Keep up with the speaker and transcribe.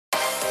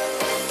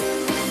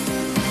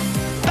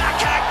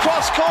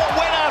cross-court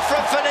winner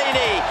from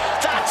Fognini.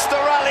 That's the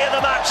rally of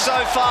the match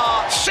so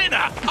far.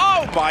 Sinner!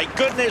 Oh my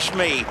goodness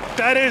me!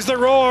 That is the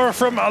roar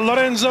from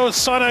Lorenzo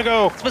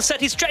Sonego.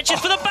 Massetti stretches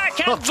for the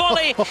backhand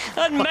volley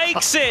and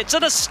makes it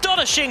an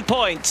astonishing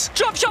point.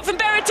 Drop shot from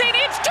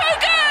Berrettini, it's too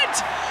good!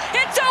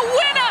 It's a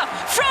winner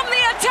from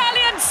the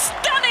Italian.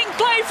 Stunning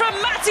play from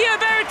Matteo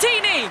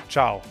Berrettini.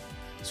 Ciao,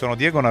 sono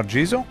Diego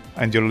Nargiso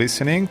and you're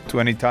listening to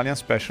an Italian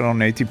special on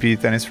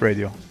ATP Tennis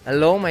Radio.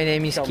 Hello, my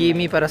name is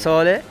Kimi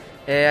Parasole.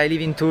 I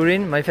live in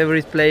Turin. My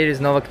favorite player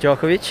is Novak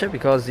Djokovic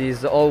because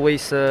he's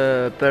always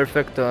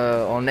perfect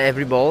on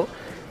every ball,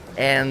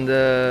 and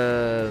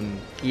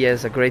he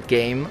has a great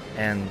game,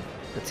 and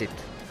that's it.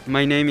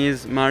 My name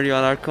is Mario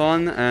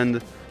Alarcon,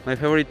 and my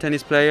favorite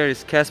tennis player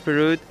is Casper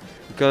Ruud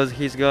because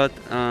he's got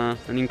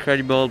an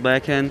incredible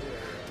backhand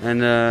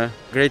and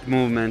great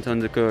movement on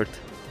the court.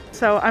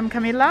 So I'm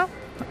Camilla.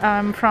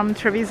 I'm from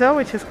Treviso,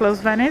 which is close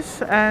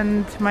Venice,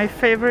 and my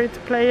favorite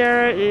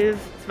player is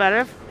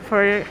Zverev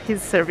for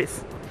his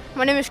service.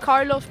 My name is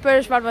Carlos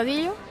Perez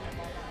Barbadillo.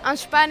 I'm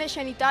Spanish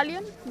and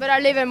Italian, but I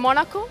live in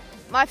Monaco.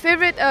 My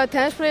favorite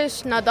tennis player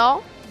is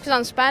Nadal, because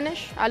I'm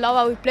Spanish. I love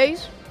how he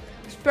plays.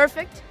 It's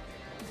perfect.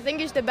 I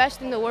think he's the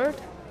best in the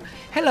world.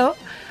 Hello,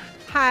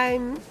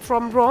 I'm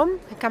from Rome.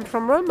 I come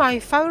from Rome. My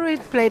favorite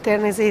player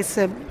tennis is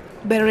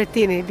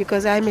Berrettini,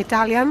 because I'm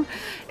Italian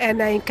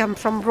and I come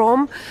from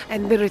Rome,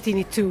 and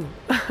Berrettini too.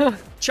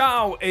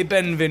 Ciao e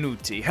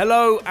benvenuti.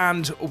 Hello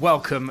and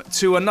welcome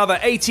to another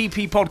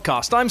ATP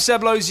podcast. I'm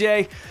Seb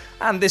Lauzier,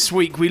 and this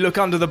week we look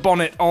under the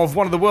bonnet of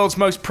one of the world's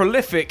most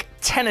prolific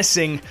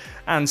tennising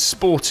and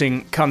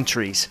sporting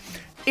countries.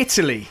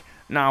 Italy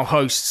now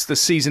hosts the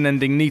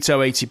season-ending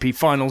Nitto ATP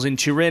Finals in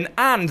Turin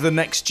and the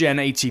Next Gen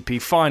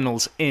ATP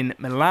Finals in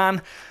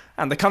Milan.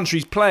 And the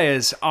country's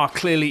players are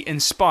clearly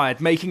inspired,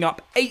 making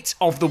up 8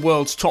 of the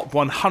world's top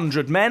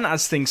 100 men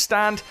as things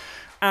stand,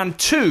 and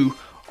 2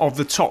 of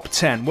the top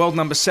 10. World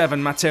number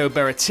 7, Matteo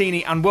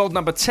Berrettini, and world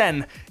number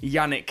 10,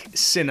 Jannik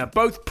Sinner,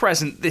 both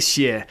present this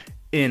year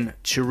in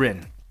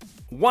Turin.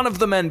 One of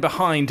the men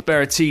behind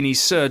Berrettini's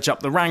surge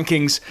up the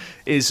rankings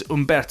is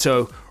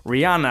Umberto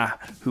Rianna,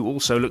 who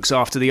also looks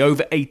after the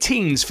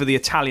over-18s for the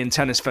Italian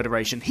Tennis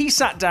Federation. He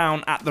sat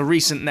down at the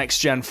recent Next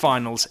Gen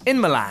Finals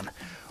in Milan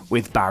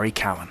with Barry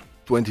Cowan.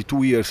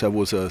 22 years I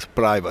was a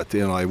private,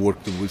 I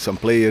worked with some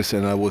players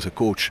and I was a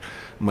coach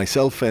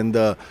myself,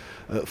 and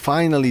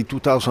finally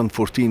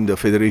 2014 the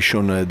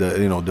federation,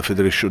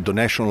 the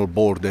national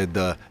board had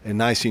a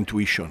nice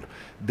intuition.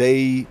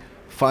 They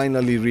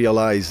finally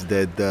realized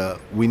that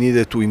we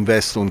needed to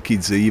invest on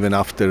kids even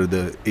after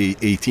the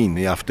 18,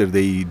 after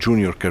the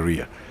junior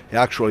career,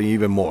 actually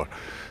even more.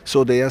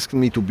 So they asked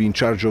me to be in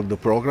charge of the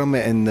program,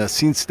 and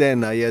since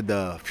then I had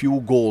a few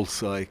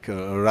goals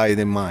right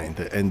in mind.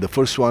 And the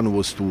first one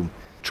was to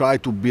try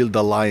to build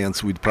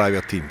alliance with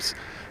private teams.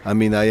 I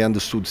mean, I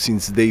understood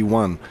since day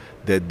one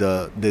that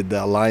the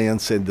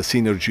alliance and the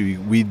synergy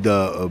with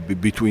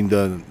between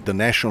the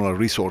national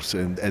resource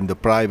and the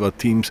private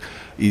teams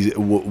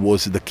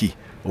was the key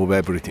of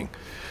everything.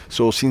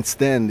 So since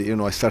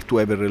then, I start to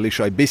have a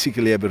relation. I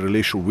basically have a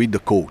relation with the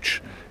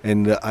coach,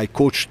 and I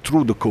coach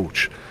through the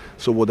coach.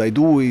 So what I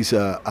do is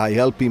I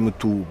help him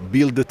to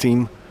build the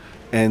team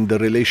and the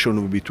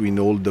relation between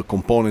all the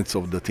components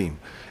of the team.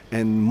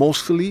 And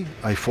mostly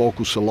I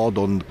focus a lot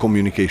on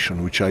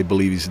communication, which I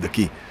believe is the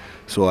key.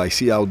 So I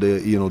see how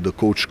the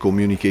coach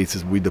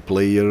communicates with the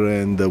player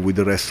and with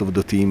the rest of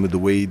the team, the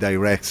way he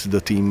directs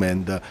the team,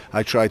 and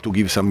I try to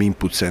give some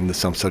inputs and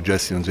some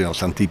suggestions,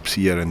 some tips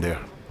here and there.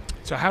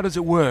 So how does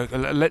it work?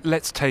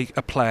 Let's take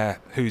a player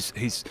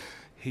he's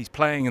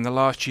playing in the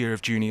last year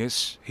of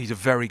juniors. He's a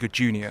very good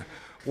junior.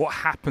 What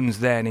happens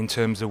then in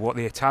terms of what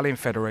the Italian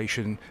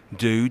Federation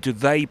do? Do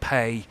they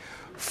pay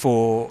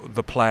for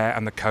the player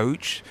and the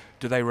coach?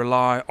 Do they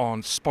rely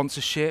on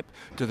sponsorship?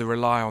 Do they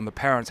rely on the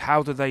parents?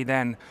 How do they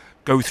then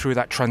go through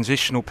that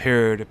transitional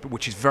period,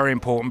 which is very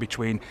important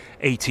between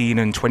 18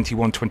 and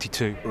 21,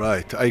 22?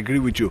 Right, I agree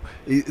with you.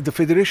 The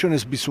Federation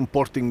has been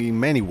supporting in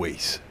many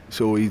ways.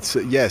 So it's,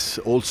 yes,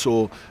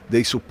 also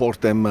they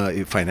support them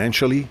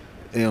financially,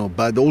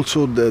 but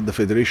also the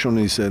Federation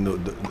is,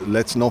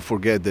 let's not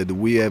forget that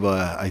we have,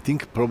 I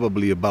think,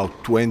 probably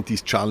about 20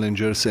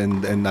 challengers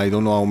and I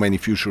don't know how many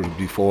futures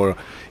before,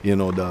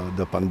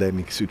 the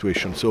pandemic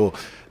situation. So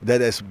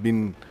that has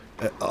been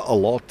a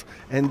lot.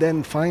 And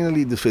then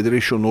finally the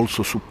Federation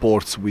also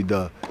supports with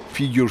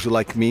figures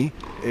like me,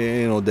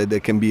 that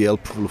they can be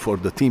helpful for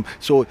the team.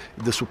 So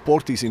the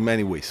support is in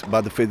many ways,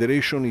 but the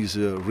Federation is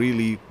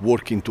really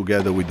working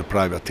together with the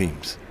private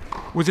teams.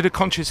 Was it a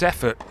conscious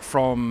effort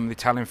from the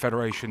Italian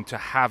Federation to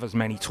have as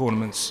many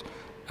tournaments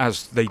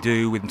as they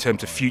do in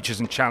terms of futures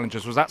and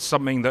challengers? Was that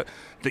something that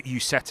you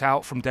set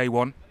out from day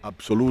one?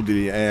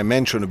 Absolutely. I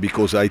mentioned it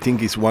because I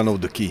think it's one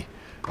of the key.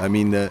 I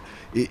mean,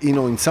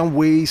 in some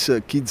ways,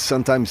 kids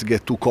sometimes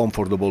get too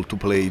comfortable to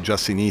play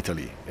just in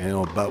Italy,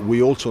 but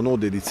we also know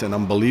that it's an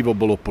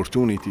unbelievable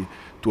opportunity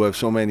to have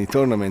so many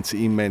tournaments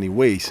in many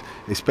ways,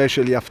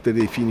 especially after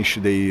they finish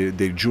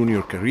their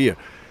junior career.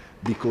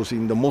 because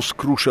in the most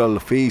crucial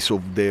phase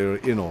of their,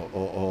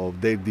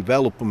 of their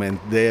development,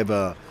 they have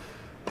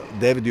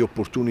the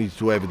opportunity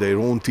to have their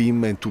own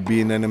team and to be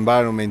in an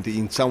environment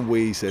in some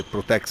ways that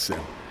protects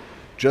them.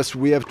 Just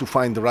we have to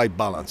find the right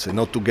balance and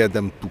not to get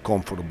them too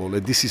comfortable.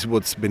 And this is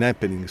what's been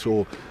happening.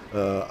 So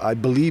I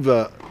believe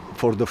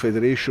for the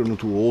federation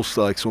to host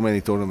like so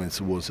many tournaments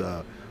was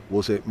a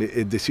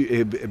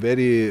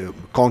very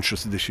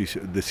conscious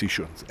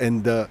decision.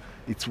 And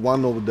it's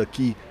one of the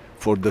key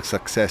for the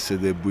success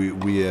that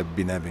we have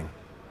been having.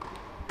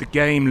 The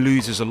game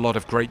loses a lot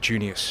of great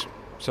juniors.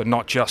 So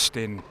not just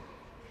in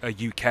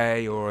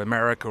UK or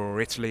America or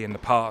Italy in the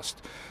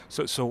past.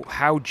 So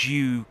how do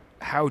you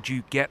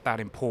get that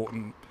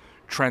important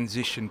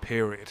transition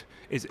period?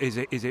 Is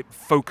it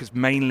focused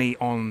mainly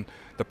on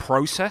the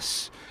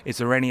process? Is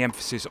there any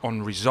emphasis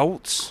on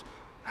results?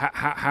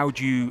 How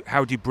do you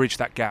bridge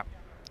that gap?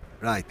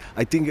 Right.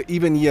 I think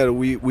even here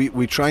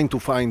we're trying to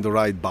find the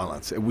right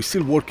balance, and we're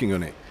still working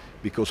on it.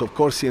 Because of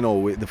course,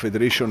 the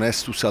federation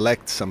has to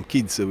select some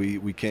kids.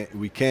 We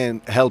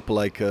can help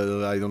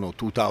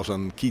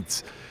 2,000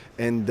 kids,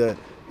 and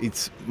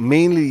it's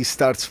mainly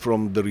starts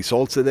from the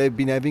results that they've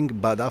been having.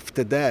 But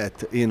after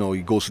that,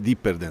 it goes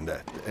deeper than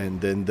that, and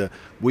then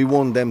we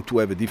want them to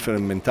have a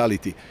different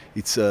mentality.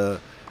 It's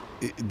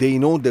they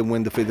know that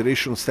when the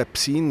federation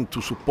steps in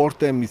to support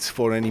them, it's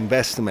for an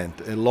investment,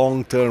 a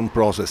long-term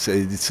process.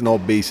 It's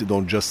not based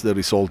on just the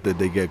result that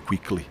they get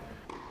quickly.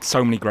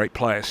 So many great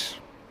players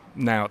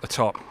now at the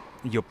top.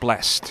 You're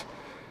blessed.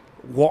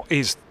 What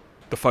is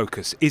the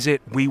focus? Is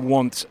it we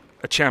want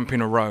a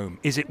champion of Rome?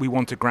 Is it we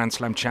want a Grand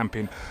Slam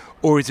champion?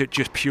 Or is it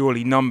just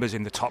purely numbers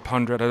in the top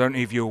 100? I don't know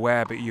if you're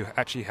aware, but you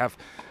actually have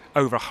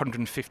over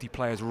 150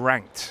 players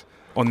ranked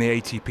on the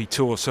ATP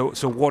Tour. So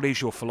what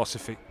is your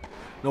philosophy?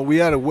 No,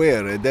 we are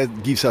aware.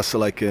 That gives us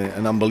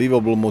an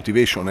unbelievable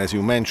motivation, as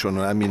you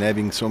mentioned. I mean,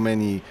 having so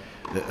many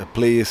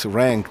players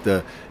ranked,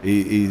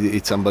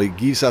 it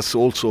gives us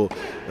also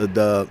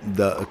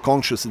the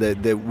conscious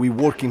that we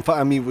work in.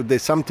 I mean,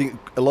 there's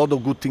a lot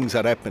of good things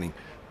are happening,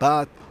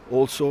 but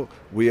also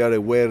we are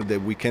aware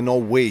that we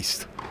cannot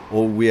waste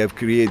all we have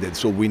created.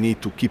 So we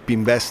need to keep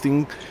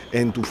investing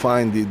and to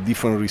find the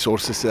different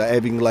resources,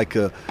 having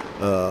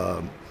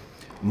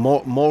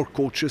more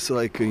coaches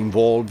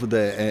involved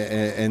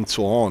and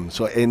so on.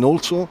 So and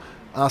also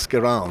ask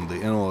around,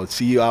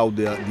 see how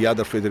the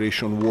other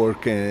federation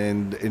work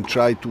and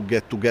try to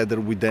get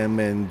together with them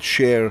and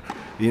share,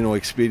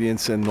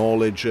 experience and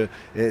knowledge.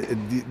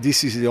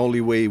 This is the only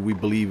way we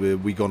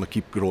believe we're going to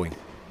keep growing.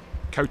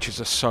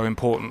 Coaches are so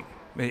important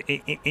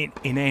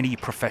in any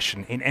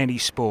profession, in any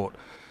sport.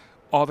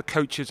 Are the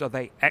coaches, are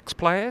they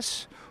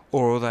ex-players?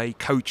 Or are they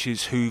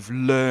coaches who've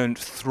learned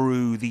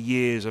through the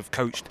years of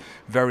coached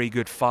very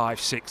good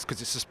 5, 6?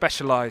 Because it's a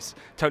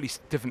totally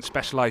different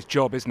specialised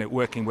job, isn't it?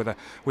 Working with a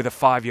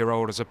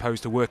 5-year-old as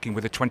opposed to working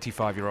with a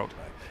 25-year-old.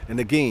 And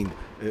again,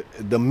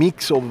 the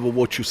mix of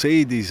what you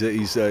said is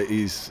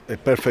a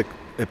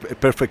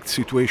perfect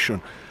situation.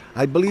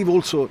 I believe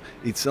also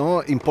it's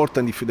not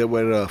important if they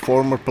were a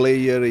former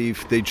player,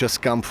 if they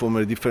just come from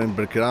a different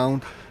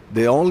background.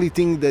 The only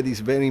thing that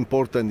is very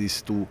important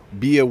is to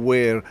be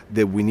aware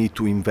that we need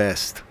to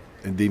invest.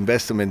 And the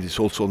investment is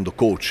also on the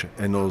coach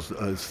and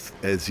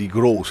as he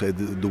grows,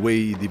 the way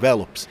he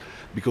develops.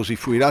 Because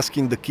if we're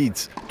asking the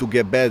kids to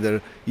get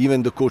better,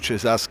 even the coach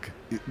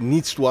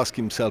needs to ask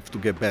himself to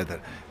get better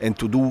and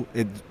to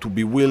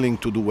be willing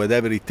to do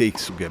whatever it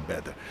takes to get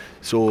better.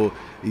 So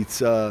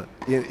it's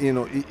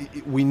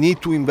we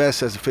need to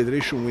invest as a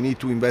federation. We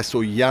need to invest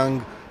so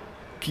young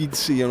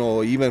kids,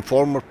 even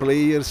former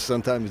players,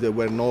 sometimes they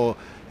were not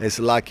as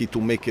lucky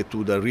to make it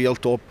to the real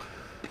top,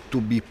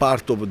 to be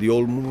part of the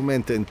whole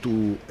movement and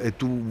to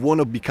want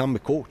to become a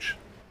coach.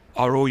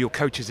 Are all your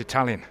coaches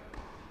Italian?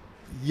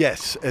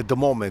 Yes, at the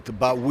moment,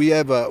 but we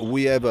have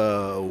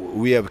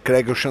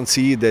Craig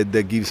O'Shaughnessy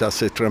that gives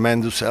us a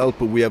tremendous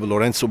help. We have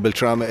Lorenzo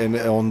Beltrame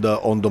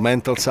on the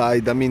mental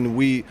side. I mean,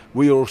 we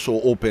also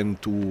open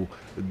to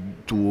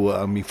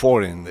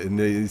foreign,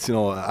 and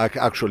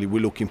actually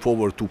we're looking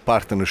forward to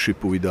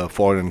partnership with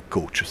foreign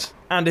coaches.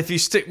 And if you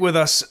stick with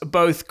us,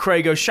 both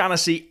Craig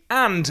O'Shaughnessy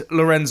and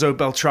Lorenzo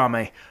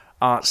Beltrame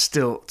are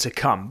still to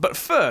come. But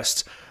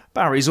first,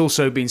 Barry's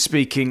also been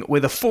speaking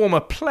with a former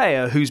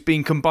player who's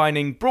been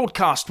combining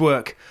broadcast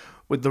work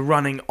with the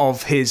running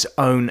of his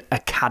own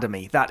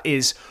academy. That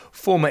is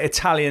former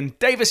Italian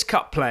Davis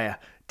Cup player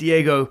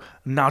Diego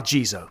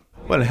Nargiso.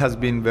 Well, it has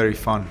been very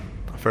fun.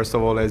 First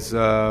of all, I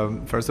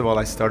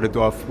started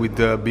off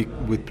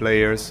with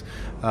players.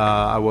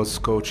 I was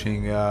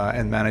coaching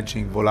and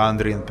managing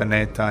Volandri and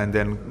Pennetta, and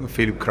then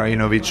Filip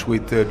Krajinovic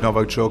with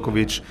Novak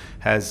Djokovic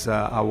as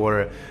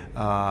our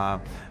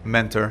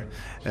mentor.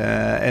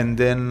 And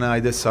then I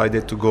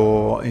decided to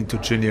go into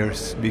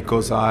juniors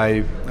because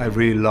I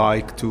really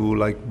like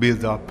to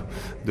build up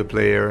the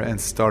player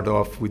and start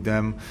off with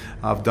them.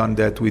 I've done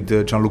that with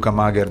Gianluca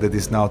Mager, that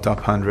is now top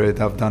 100.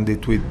 I've done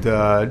it with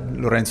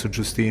Lorenzo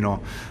Giustino.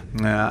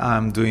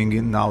 I'm doing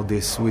it now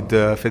this with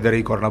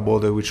Federico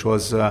Arnabode, which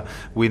was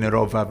winner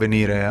of of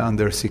Avvenire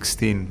under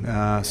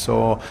 16.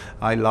 So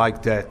I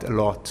like that a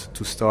lot,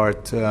 to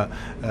start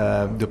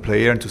the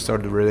player and to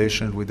start the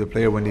relation with the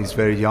player when he's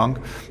very young,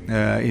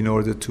 in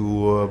order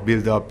to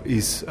build up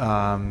his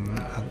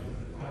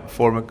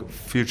form a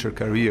future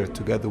career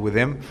together with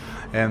him,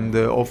 and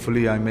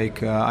hopefully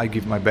I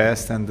give my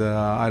best, and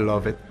I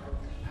love it.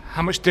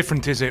 How much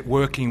different is it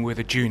working with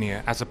a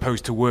junior as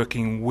opposed to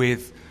working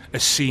with a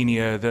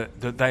senior,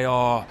 that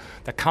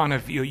they're kind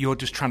of, you're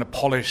just trying to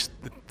polish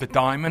the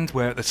diamond,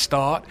 where at the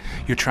start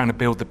you're trying to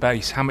build the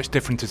base? How much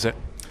different is it?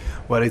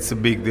 Well, it's a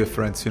big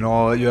difference.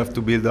 You have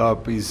to build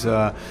up his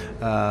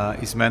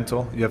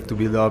mental. You have to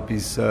build up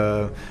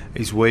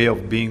his way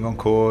of being on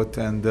court,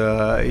 and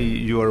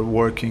you are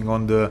working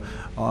on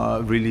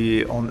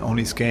really on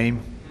his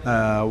game.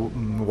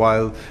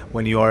 While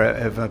when you are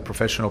a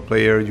professional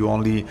player, you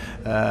only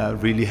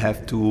really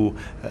have to,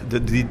 the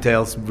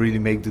details really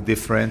make the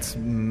difference.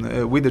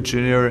 With a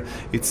junior,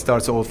 it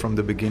starts all from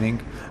the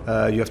beginning.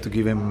 You have to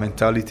give him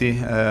mentality,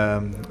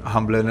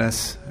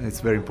 humbleness.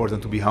 It's very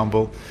important to be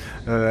humble.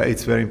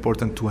 It's very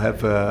important to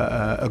have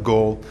a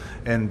goal,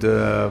 and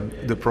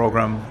the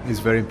program is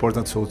very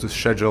important. So to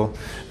schedule,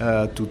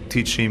 to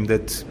teach him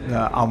that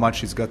how much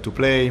he's got to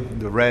play,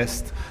 the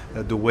rest,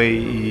 the way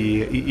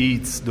he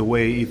eats, the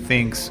way he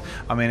thinks.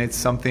 I mean, it's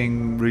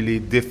something really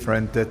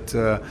different, that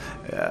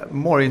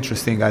more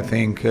interesting, I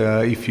think,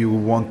 if you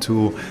want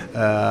to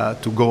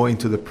go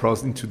into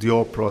the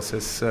whole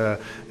process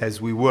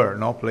as we were,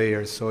 no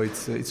players. So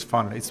it's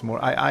fun. It's more.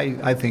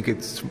 I think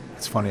it's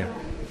funnier.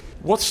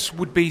 What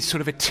would be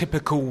sort of a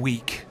typical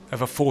week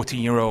of a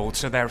 14-year-old?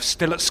 So they're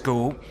still at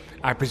school.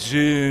 I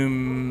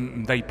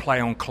presume they play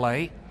on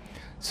clay.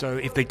 So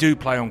if they do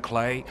play on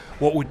clay,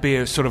 what would be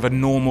a sort of a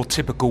normal,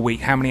 typical week?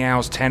 How many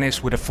hours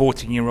tennis would a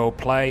 14-year-old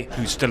play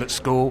who's still at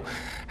school?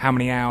 How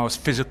many hours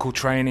physical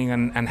training,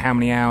 and how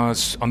many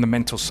hours on the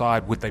mental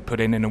side would they put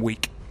in a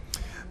week?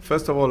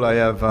 First of all, I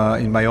have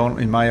in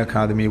my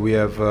academy we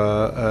have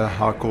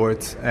hard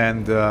court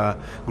and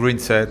green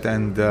set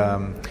and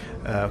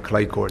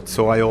clay court.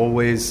 So I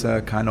always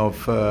kind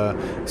of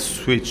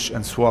switch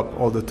and swap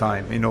all the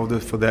time, in order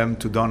for them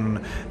to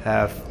don't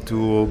have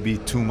to be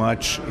too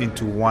much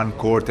into one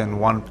court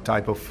and one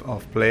type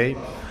of play.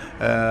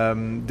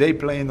 They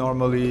play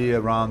normally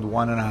around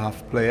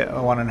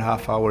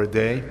 1.5 hour a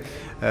day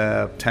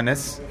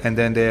tennis, and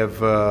then they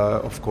have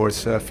of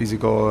course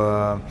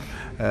physical.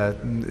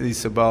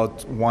 It's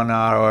about 1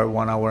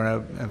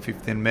 hour and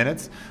 15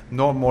 minutes,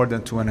 no more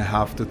than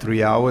 2.5 to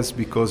 3 hours,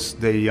 because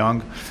they're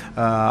young.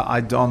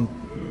 I don't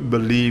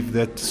believe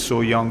that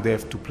so young they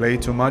have to play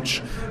too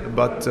much,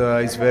 but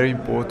it's very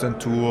important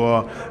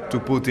to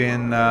put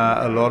in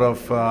a lot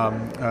of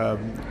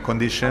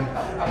condition,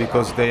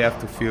 because they have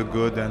to feel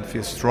good and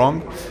feel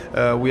strong.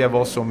 We have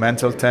also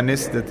mental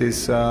tennis that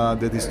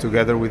is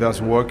together with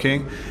us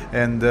working,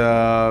 and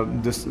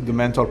the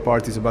mental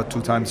part is about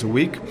 2 times a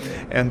week.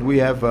 And we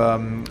have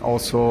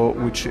also,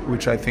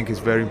 which I think is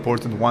very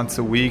important, once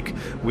a week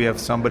we have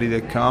somebody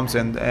that comes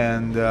and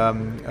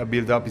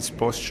build up his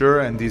posture,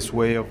 and this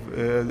way of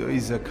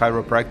is a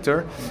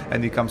chiropractor,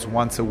 and he comes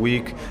once a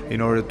week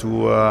in order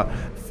to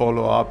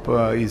follow up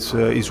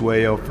his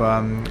way of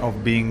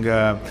being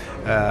well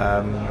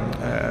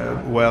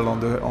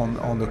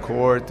on the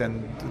court,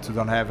 and to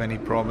don't have any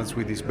problems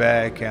with his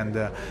back, and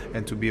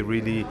to be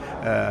really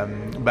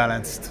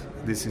balanced.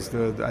 This is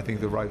I think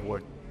the right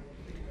word.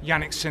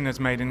 Jannik Sinner has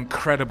made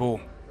incredible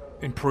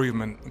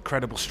improvement,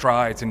 incredible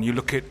strides, and you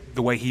look at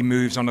the way he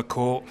moves on the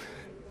court,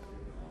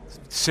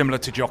 similar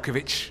to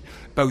Djokovic.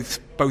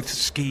 Both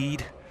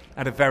skied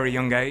at a very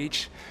young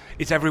age.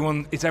 Is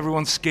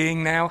everyone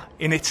skiing now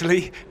in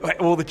Italy?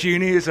 All the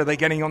juniors, are they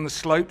getting on the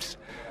slopes?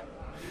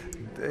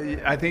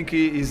 I think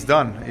he's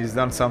done. He's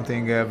done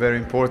something very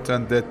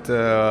important, that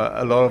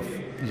a lot of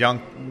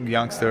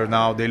youngsters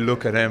now, they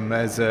look at him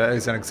as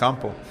an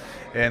example.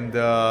 And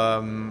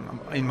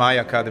in my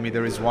academy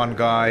there is one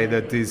guy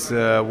that is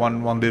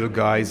one little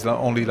guy, is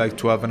only like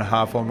 12 and a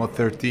half, almost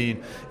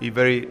 13. He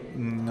very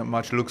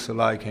much looks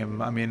like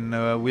him. I mean,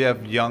 we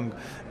have young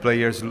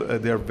players,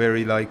 they're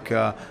very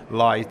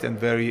light and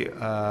very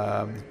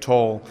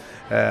tall,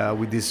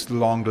 with these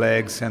long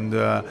legs, and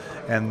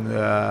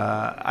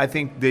I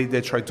think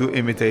they try to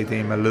imitate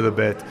him a little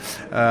bit.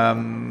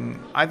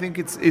 I think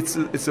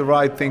it's the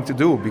right thing to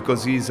do,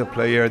 because he's a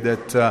player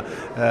that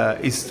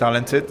is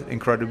talented,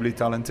 incredibly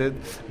talented,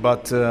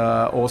 but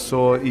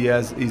also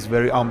he's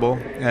very humble,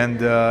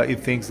 and he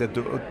thinks that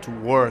to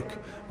work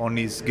on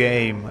his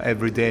game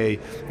every day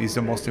is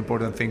the most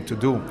important thing to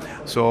do.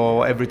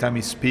 So every time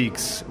he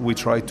speaks, we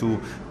try to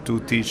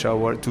teach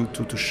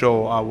to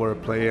show our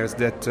players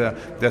that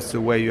that's the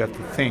way you have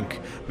to think,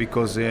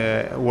 because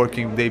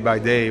working day by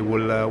day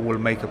will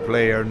make a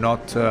player,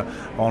 not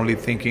only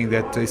thinking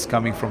that it's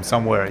coming from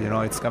somewhere.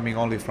 It's coming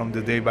only from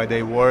the day by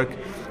day work,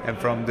 and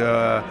from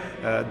the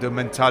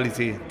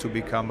mentality to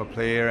become a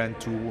player, and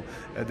to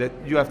that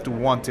you have to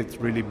want it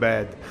really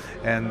bad.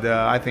 And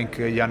I think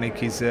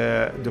Jannik is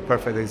the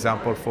perfect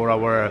example for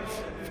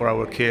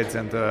our kids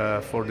and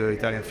for the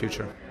Italian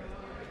future.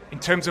 In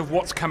terms of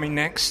what's coming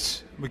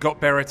next, we've got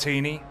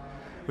Berrettini,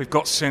 we've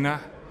got Sinner,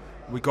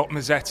 we've got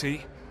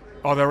Mazzetti.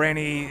 Are there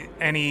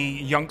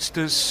any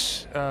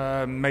youngsters,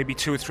 maybe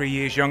 2 or 3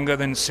 years younger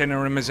than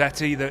Sinner and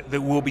Mazzetti,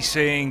 that we'll be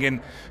seeing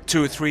in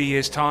 2 or 3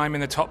 years' time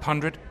in the top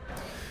 100?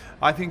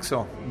 I think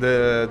so.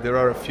 There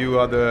are a few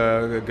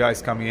other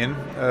guys coming in.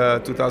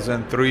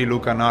 2003,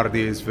 Luca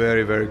Nardi is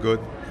very, very good.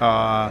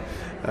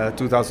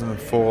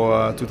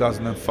 2004,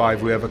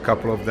 2005, we have a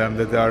couple of them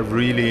that are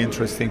really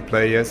interesting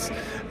players.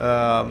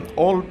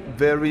 All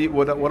very.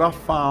 What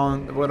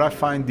I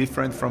find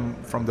different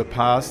from the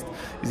past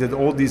is that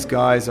all these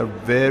guys are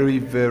very,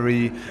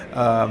 very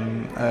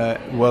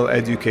well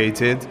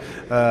educated.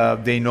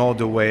 They know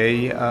the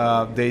way.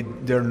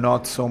 They're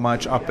not so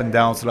much up and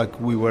downs like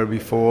we were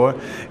before,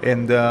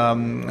 and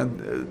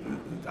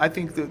I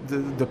think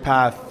the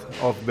path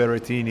of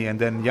Berrettini and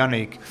then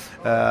Jannik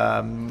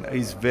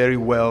is very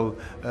well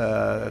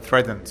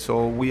threatened.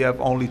 So we have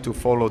only to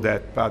follow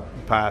that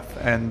path.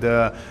 And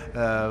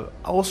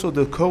also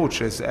the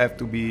coaches have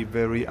to be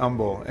very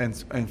humble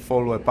and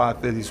follow a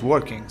path that is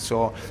working.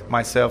 So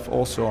myself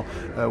also,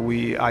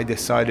 I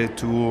decided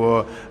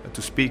to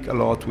speak a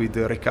lot with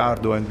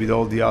Riccardo and with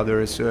all the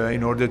others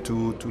in order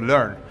to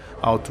learn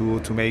how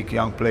to make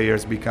young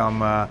players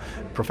become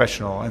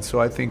professional, and so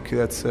I think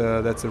that's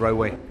the right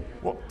way.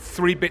 What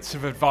 3 bits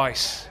of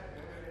advice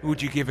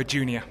would you give a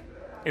junior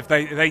if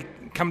they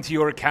come to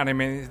your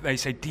academy and they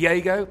say,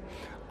 Diego,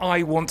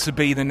 I want to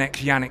be the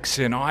next Jannik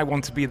Sinner, I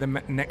want to be the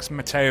next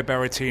Matteo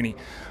Berrettini?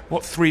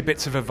 What 3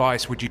 bits of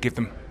advice would you give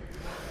them?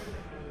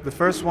 The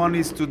first one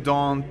is you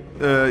don't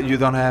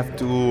have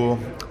to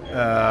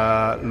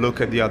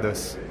look at the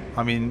others.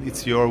 I mean,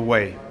 it's your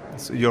way.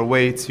 It's your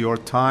way. It's your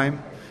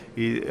time.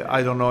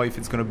 I don't know if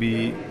it's going to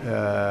be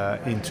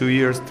in 2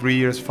 years, 3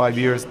 years, 5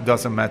 years,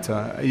 doesn't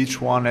matter.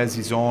 Each one has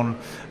his own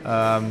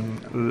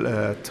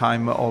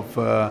time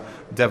of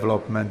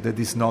development that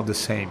is not the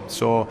same.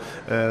 So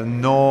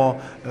no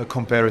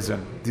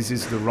comparison. This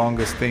is the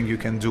wrongest thing you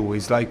can do.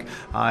 It's like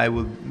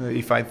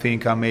if I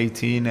think I'm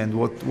 18 and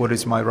what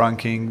is my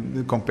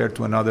ranking compared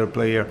to another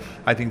player,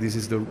 I think this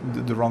is the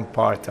wrong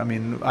part. I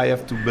mean, I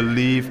have to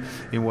believe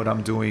in what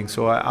I'm doing.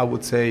 So I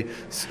would say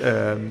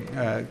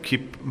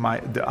keep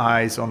the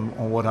eyes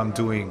on what I'm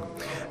doing.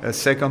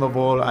 Second of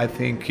all, I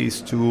think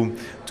is to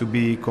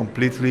be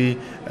completely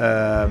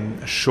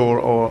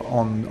sure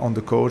on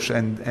the coach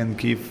and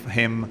give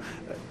him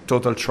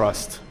total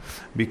trust,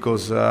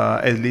 because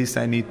at least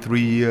I need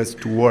 3 years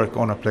to work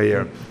on a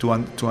player to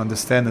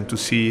understand and to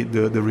see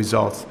the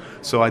results.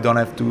 So I don't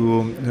have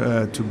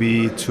to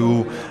be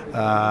too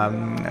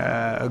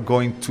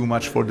going too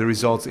much for the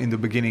results in the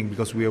beginning,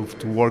 because we have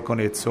to work on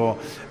it. So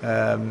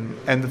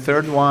and the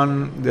third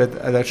one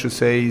that I should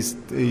say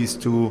is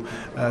to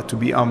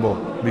be humble,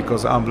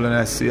 because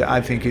humbleness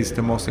I think is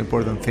the most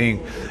important thing,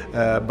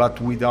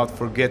 but without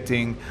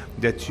forgetting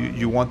that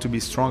you want to be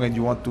strong and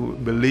you want to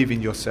believe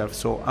in yourself.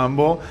 So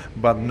humble,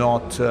 but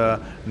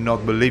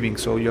not believing.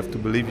 So you have to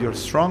believe you're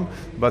strong,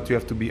 but you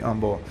have to be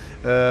humble.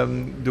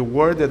 The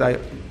word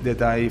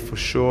that I for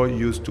sure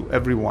use to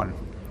everyone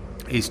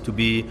is to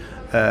be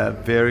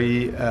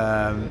very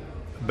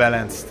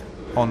balanced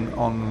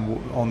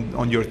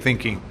on your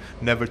thinking.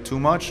 Never too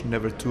much,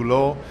 never too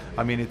low.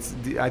 I mean,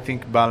 I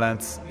think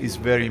balance is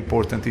very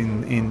important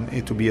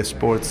in to be a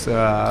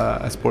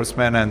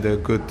sportsman and a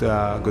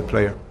good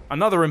player.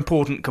 Another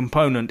important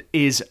component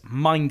is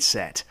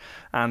mindset,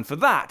 and for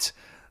that,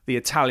 the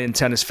Italian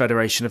Tennis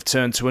Federation have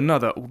turned to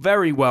another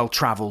very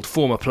well-travelled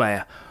former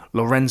player,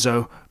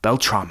 Lorenzo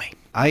Beltrame.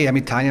 I am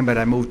Italian, but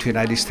I moved to the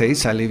United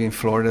States. I live in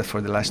Florida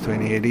for the last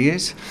 28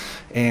 years.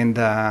 And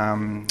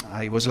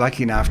I was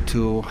lucky enough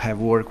to have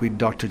worked with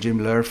Dr.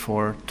 Jim Loehr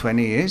for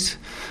 20 years.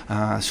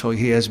 So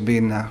he has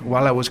been,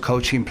 while I was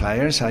coaching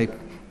players, I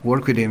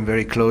work with him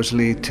very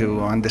closely to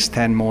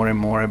understand more and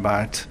more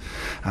about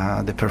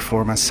the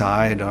performance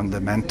side, on the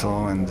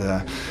mental and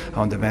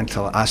on the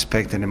mental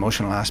aspect and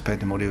emotional aspect,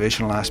 the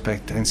motivational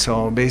aspect. And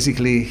so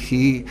basically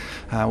he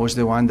was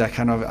the one that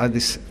kind of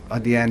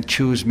at the end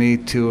chose me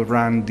to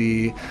run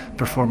the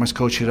performance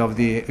coaches of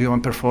the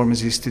Human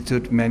Performance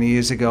Institute many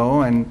years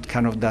ago, and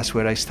kind of that's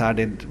where I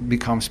started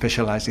become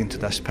specialized into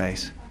that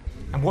space.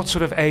 And what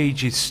sort of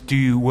ages do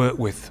you work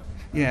with?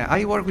 Yeah,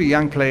 I work with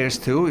young players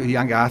too,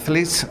 young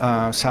athletes,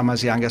 some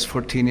as young as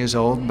 14 years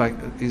old, but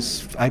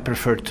I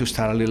prefer to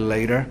start a little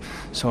later.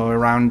 So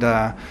around,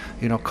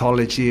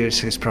 college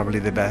years is probably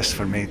the best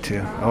for me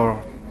too,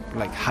 or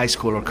like high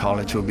school or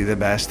college will be the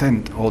best,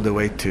 and all the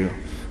way to,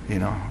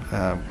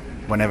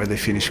 whenever they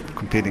finish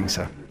competing.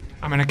 So,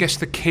 I mean, I guess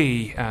the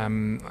key.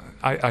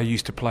 I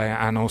used to play,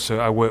 and also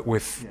I work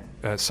with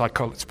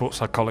sports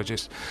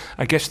psychologists.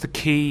 I guess the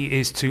key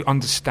is to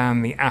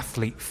understand the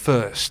athlete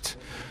first.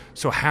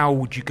 So how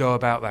would you go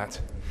about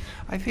that?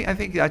 I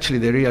think actually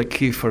the real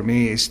key for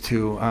me is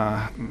to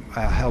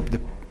help the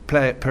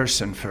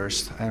person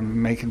first and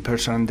making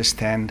person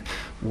understand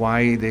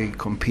why they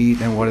compete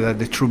and what are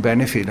the true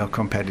benefit of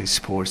competitive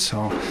sports.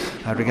 So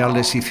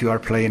regardless if you are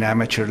playing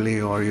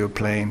amateurly or you're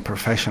playing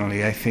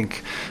professionally, I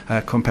think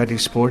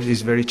competitive sport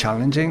is very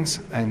challenging,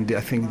 and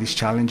I think these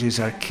challenges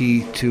are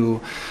key to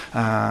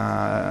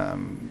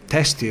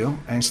test you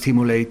and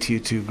stimulate you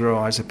to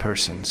grow as a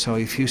person. So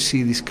if you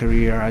see this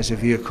career as a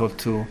vehicle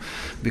to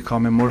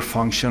become a more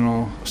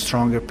functional,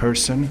 stronger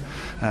person,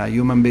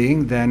 human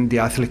being, then the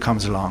athlete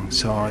comes along.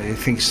 So I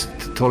think it's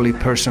totally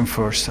person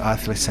first,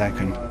 athlete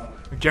second.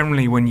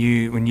 Generally, when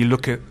you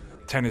look at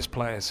tennis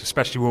players,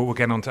 especially we'll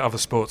get on to other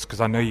sports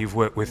because I know you've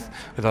worked with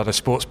other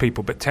sports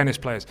people, but tennis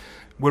players,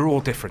 we're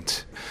all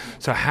different.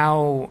 So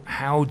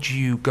how do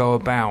you go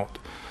about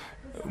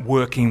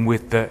working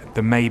with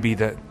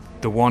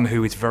the one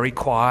who is very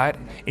quiet,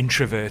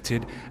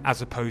 introverted,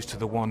 as opposed to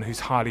the one who's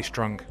highly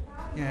strung?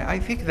 Yeah, I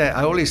think that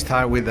I always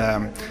start with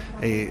a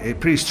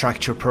pretty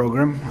structured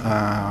program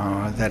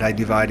that I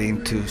divide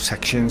into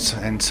sections,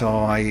 and so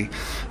I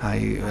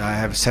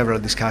have several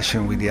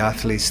discussions with the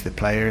athletes, the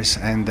players,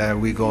 and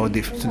we go to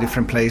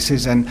different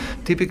places. And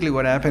typically,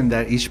 what happens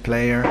that each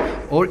player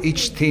or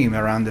each team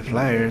around the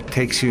player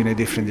takes you in a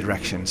different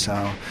direction.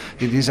 So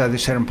it is at a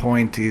certain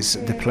point is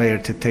the player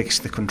that takes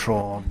the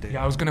control.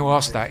 Yeah, I was going to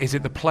ask that. Is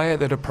it the player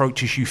that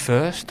approaches you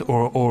first,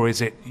 or is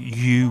it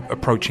you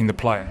approaching the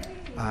player?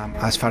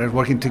 As far as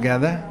working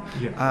together,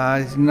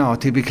 no.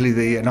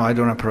 Typically, I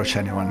don't approach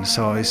anyone.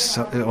 So it's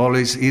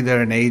always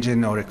either an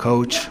agent or a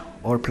coach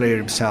or player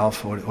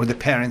himself or the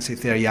parents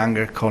if they are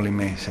younger calling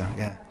me. So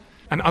yeah.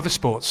 And other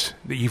sports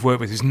that you've worked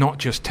with is not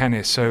just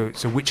tennis. So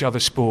which other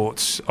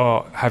sports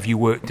have you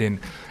worked in,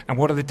 and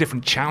what are the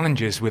different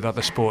challenges with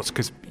other sports?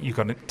 Because you've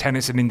got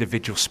tennis, an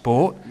individual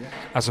sport,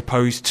 as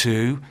opposed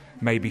to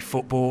maybe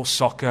football,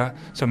 soccer,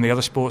 some of the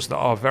other sports that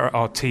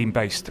are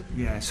team-based.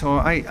 Yeah, so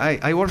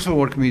I also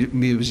work with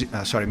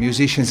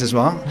musicians as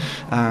well,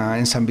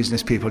 and some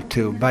business people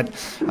too. But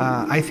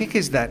I think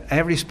is that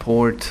every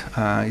sport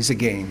is a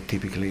game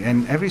typically,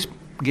 and every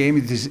game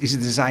is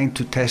designed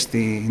to test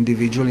the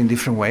individual in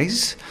different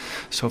ways.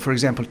 So, for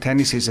example,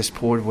 tennis is a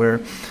sport where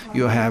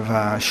you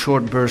have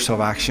short bursts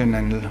of action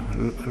and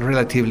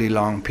relatively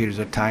long periods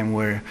of time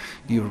where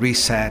you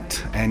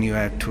reset and you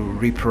have to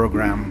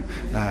reprogram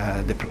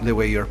the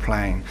way you're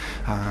playing.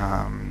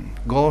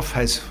 Golf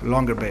has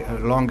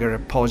longer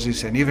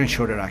pauses and even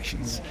shorter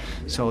actions.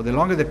 So the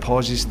longer the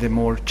pauses, the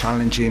more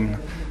challenging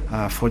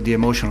for the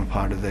emotional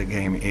part of the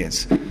game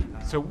is.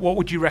 So what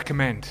would you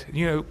recommend?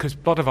 Because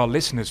a lot of our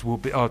listeners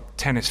are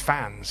tennis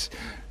fans,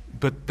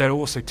 but they're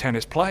also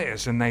tennis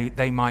players, and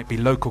they might be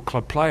local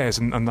club players.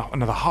 And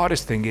the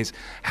hardest thing is,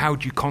 how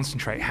do you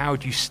concentrate? How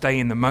do you stay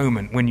in the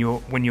moment when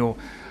you're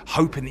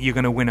hoping that you're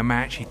going to win a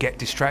match? You get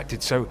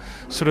distracted. So,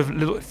 sort of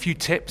a few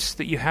tips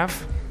that you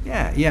have.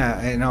 Yeah.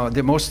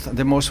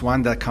 The most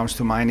one that comes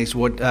to mind is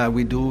what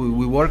we do.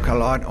 We work a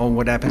lot on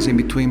what happens in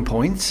between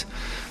points.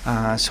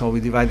 So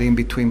we divide in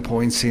between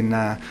points in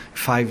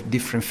 5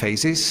 different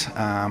phases,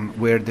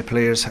 where the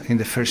players in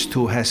the first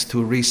 2 has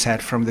to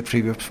reset from the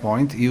previous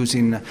point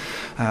using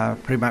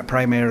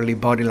primarily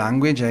body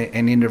language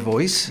and inner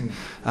voice,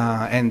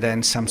 and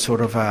then some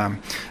sort of,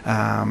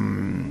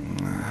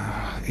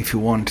 if you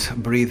want,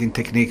 breathing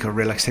technique or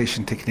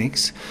relaxation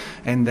techniques,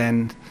 and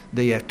then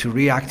they have to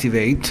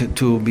reactivate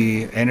to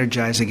be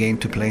energized again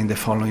to play in the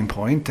following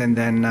point, and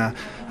then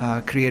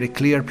create a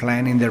clear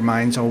plan in their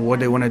minds on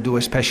what they want to do,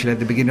 especially at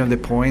the beginning of the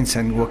points,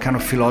 and what kind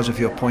of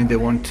philosophy of point they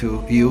want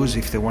to use,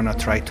 if they want to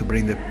try to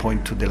bring the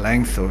point to the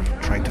length or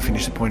try to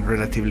finish the point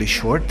relatively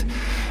short.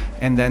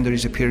 And then there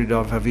is a period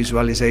of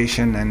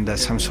visualization and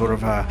some sort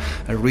of a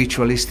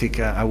ritualistic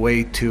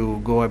way to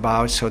go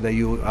about so that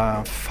you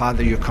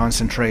further your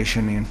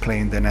concentration in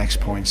playing the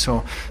next point.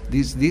 So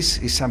this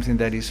is something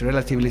that is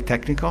relatively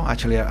technical.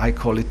 Actually, I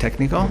call it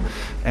technical,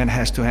 and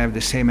has to have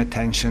the same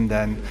attention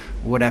than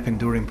what happened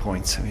during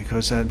points,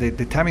 because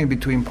the timing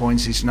between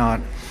points is not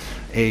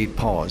a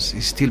pause,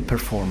 it's still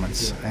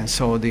performance. And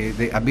so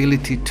the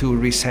ability to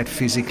reset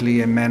physically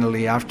and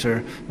mentally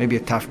after maybe a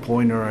tough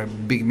point or a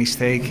big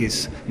mistake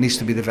needs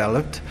to be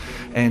developed,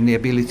 and the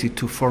ability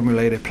to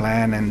formulate a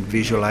plan and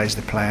visualize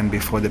the plan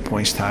before the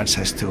point starts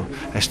has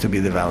to be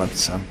developed.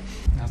 So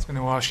I was going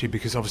to ask you,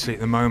 because obviously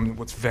at the moment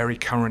what's very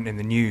current in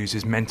the news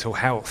is mental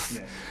health.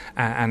 Yeah.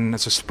 And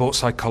as a sports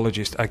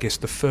psychologist, I guess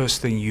the first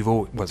thing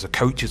as a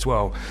coach as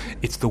well,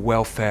 it's the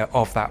welfare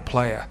of that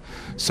player.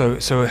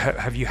 So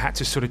have you had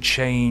to sort of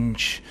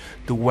change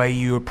the way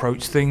you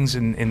approach things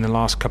in the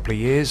last couple of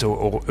years,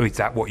 or is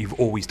that what you've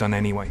always done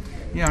anyway?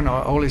 Yeah, no,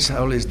 always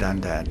done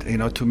that.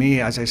 To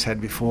me, as I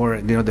said before,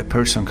 the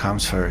person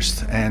comes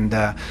first, and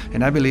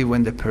I believe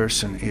when the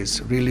person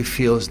really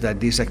feels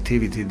that this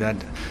activity that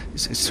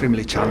is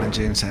extremely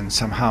challenging and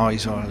somehow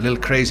is a little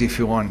crazy, if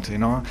you want,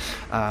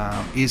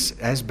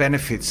 has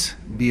benefits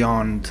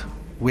beyond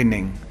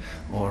winning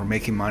or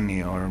making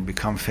money or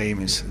become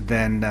famous,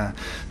 then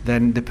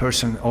the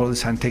person all of a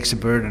sudden takes a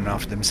burden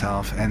off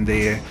themselves, and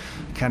they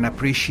can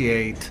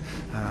appreciate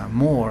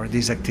more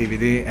this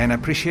activity and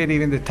appreciate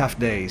even the tough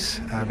days,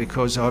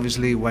 because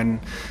obviously when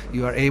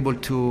you are able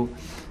to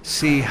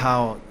see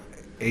how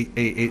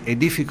a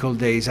difficult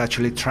day is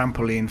actually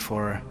trampoline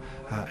for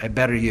a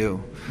better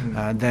you,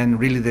 then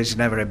really there's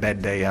never a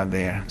bad day out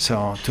there.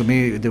 So to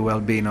me, the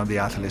well-being of the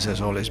athletes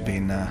has always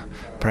been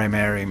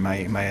primary in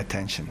my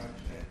attention.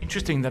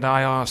 Interesting that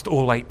I asked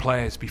all 8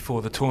 players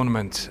before the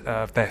tournament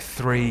of their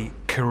 3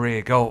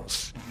 career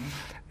goals,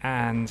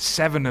 and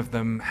 7 of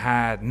them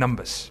had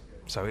numbers.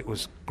 So it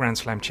was Grand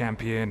Slam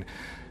champion,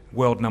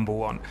 world number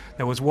 1.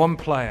 There was one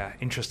player,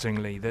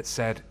 interestingly, that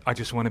said, I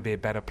just want to be a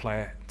better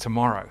player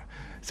tomorrow.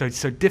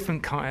 So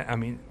different kind. I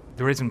mean,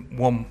 there isn't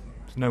one.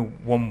 No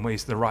one way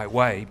is the right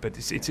way, but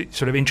it's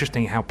sort of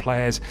interesting how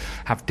players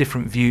have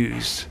different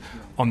views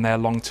on their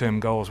long-term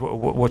goals.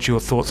 What's your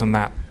thoughts on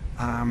that?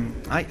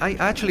 I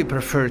actually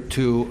prefer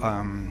to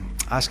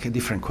ask a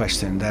different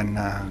question than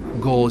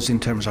goals in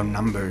terms of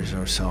numbers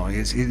or so.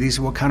 It is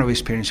what kind of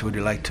experience would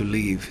you like to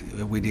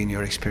live within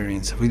your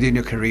experience, within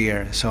your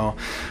career? So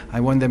I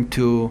want them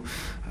to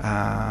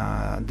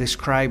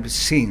describe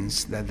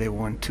scenes that they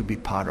want to be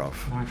part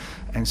of. Right.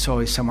 And so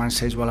if someone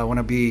says, well, I want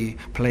to be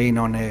playing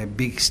on a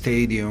big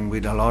stadium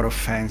with a lot of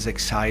fans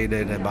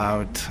excited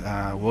about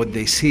what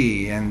they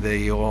see, and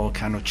they all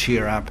kind of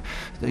cheer up,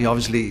 they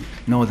obviously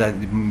know that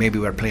maybe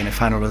we're playing a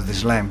final of the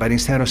Slam. But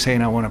instead of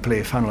saying I want to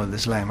play a final of the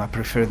Slam, I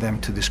prefer them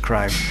to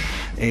describe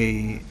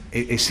a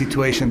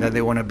situation that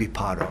they want to be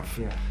part of.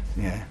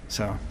 Yeah.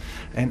 So,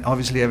 and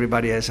obviously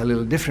everybody has a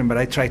little different, but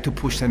I try to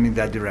push them in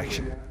that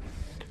direction.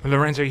 Well,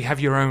 Lorenzo, you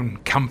have your own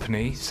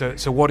company. So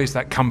what is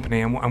that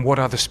company, and what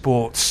other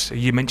sports?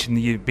 You mentioned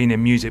that you've been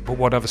in music, but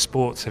what other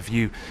sports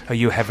are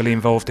you heavily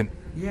involved in?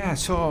 Yeah,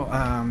 so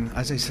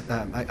as I said,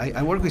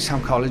 I work with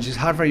some colleges.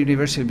 Harvard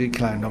University, a big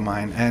client of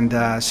mine, and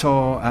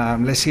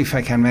let's see if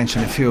I can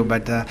mention a few.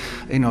 But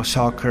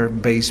soccer,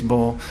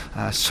 baseball,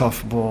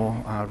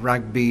 softball,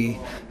 rugby,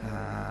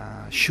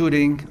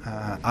 shooting,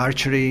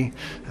 archery,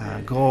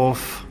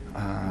 golf,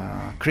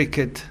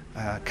 cricket,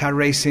 car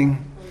racing.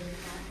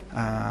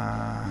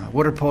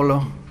 Water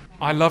polo.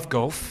 I love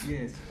golf,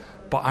 yes,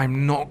 but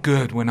I'm not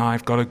good when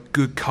I've got a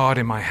good card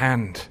in my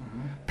hand.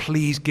 Mm-hmm.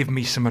 Please give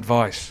me some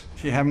advice.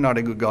 I'm not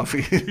a good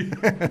golfer.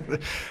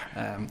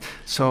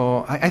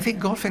 So I think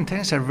golf and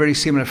tennis are very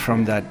similar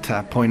from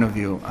that point of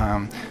view.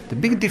 The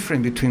big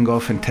difference between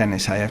golf and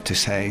tennis, I have to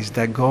say, is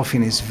that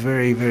golfing is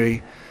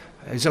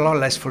is a lot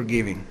less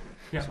forgiving.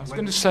 Yeah, I was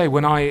going to say,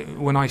 when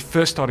I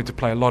first started to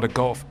play a lot of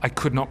golf, I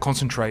could not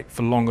concentrate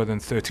for longer than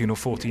 13 or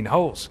 14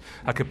 holes.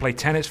 I could play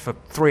tennis for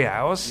 3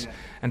 hours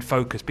and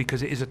focus,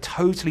 because it is a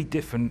totally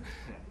different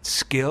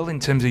skill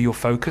in terms of your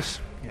focus.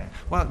 Yeah.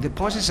 Well, the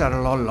pauses are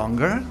a lot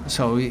longer.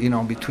 So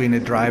between a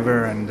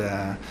driver and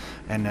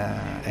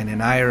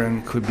an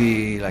iron could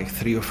be like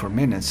 3 or 4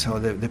 minutes. So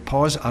the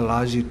pause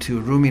allows you to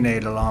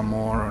ruminate a lot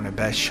more on a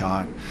best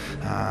shot.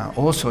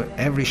 Also,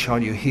 every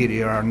shot you hit,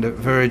 you're on the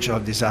verge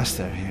of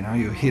disaster.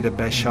 You hit a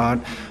best shot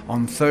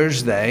on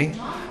Thursday,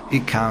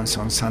 it counts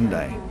on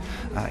Sunday.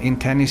 In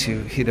tennis, you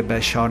hit a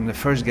best shot in the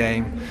first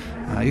game.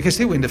 You can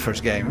still win the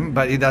first game,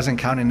 but it doesn't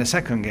count in the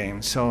second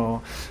game.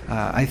 So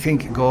I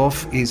think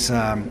golf is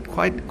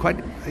quite,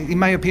 in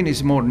my opinion,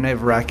 is more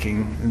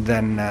nerve-wracking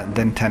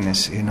than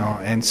tennis,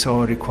 and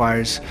so it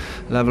requires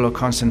level of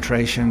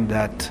concentration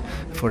that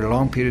for a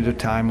long period of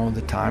time, all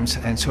the times,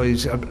 and so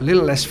it's a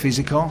little less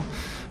physical,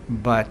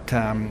 but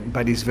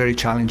it's very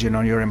challenging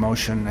on your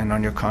emotion and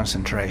on your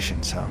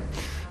concentration. So.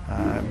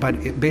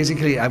 But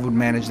basically, I would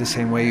manage the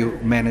same way you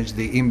manage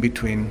the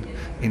in-between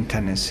in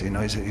tennis.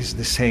 It's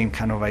the same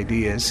kind of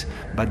ideas,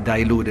 but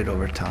diluted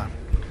over time.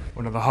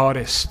 One of the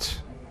hardest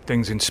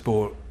things in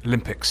sport,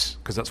 Olympics,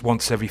 because that's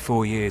once every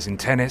 4 years. In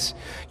tennis,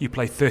 you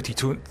play 30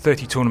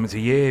 tournaments a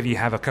year. If you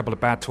have a couple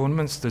of bad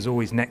tournaments, there's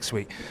always next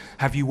week.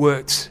 Have you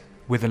worked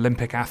with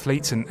Olympic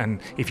athletes, and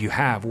if you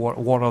have,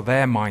 what are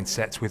their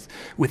mindsets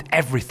with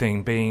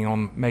everything being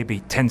on maybe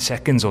 10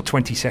 seconds or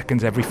 20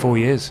 seconds every 4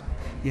 years?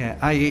 Yeah,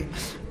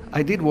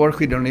 I did work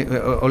with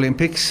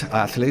Olympics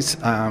athletes,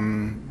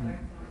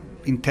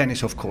 in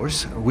tennis, of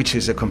course, which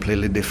is a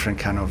completely different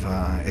kind of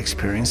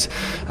experience.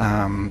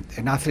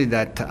 An athlete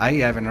that I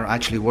haven't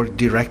actually worked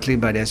directly,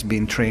 but has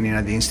been training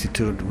at the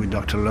Institute with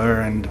Dr.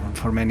 Lur and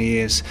for many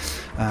years.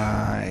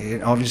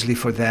 Obviously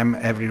for them,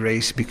 every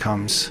race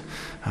becomes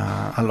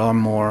a lot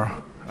more,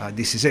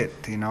 this is it,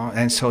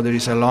 and so there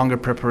is a longer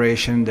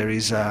preparation, there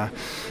is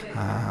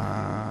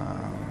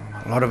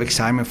a lot of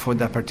excitement for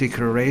that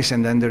particular race,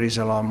 and then there is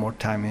a lot more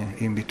time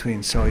in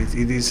between. So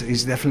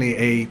it's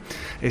definitely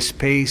a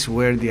space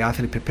where the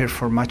athlete prepares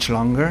for much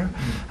longer,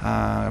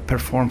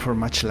 perform for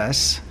much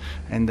less,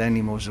 and then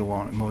he moves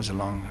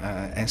along.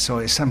 And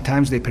so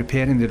sometimes they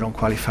prepare and they don't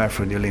qualify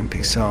for the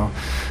Olympics. So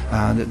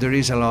there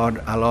is a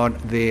lot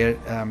there.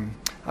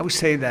 I would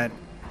say that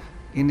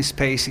in the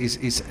space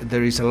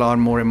there is a lot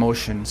more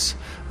emotions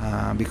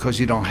because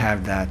you don't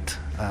have that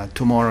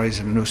tomorrow is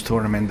a new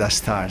tournament that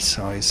starts.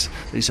 So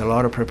there's a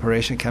lot of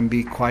preparation. It can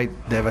be quite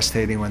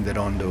devastating when they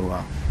don't do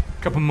well.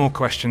 A couple more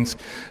questions.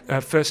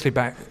 Firstly,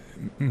 back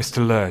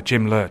Mr. Leur,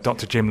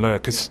 Dr. Jim Leur,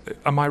 because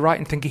am I right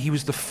in thinking he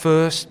was the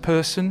first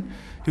person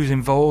who's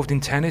involved in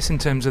tennis in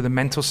terms of the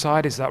mental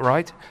side? Is that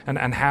right?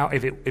 And how,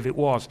 if it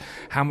was,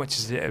 how much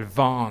is it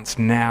advanced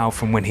now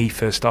from when he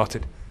first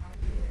started?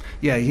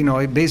 Yeah,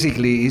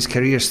 basically his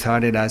career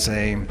started as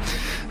a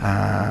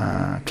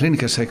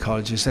clinical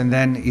psychologist, and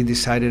then he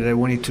decided I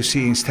wanted to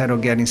see, instead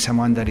of getting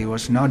someone that he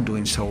was not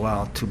doing so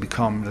well, to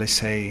become, let's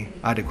say,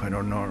 adequate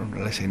or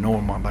let's say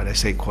normal, but I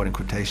say quote in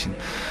quotation,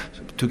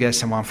 to get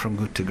someone from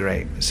good to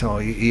great. So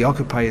he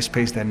occupied a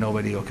space that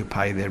nobody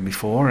occupied there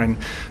before, and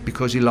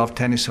because he loved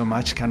tennis so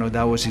much, kind of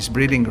that was his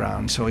breeding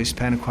ground. So he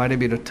spent quite a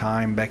bit of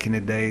time back in the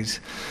days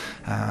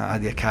at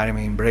the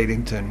academy in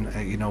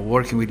Bradenton,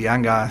 working with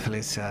young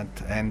athletes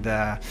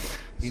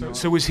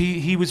So was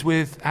he was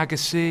with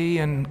Agassi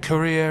and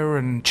Courier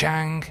and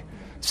Chang,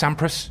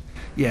 Sampras?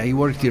 Yeah, he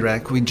worked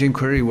direct with Jim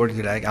Courier. He worked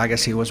direct.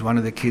 Agassi was one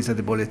of the kids at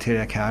the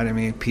Bollettieri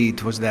Academy.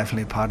 Pete was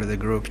definitely part of the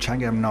group.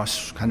 Chang, I'm not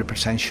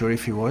 100% sure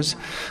if he was.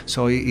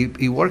 So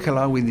he worked a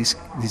lot with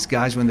these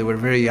guys when they were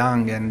very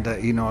young, and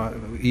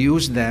he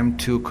used them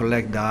to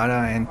collect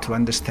data and to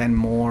understand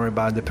more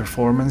about the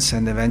performance,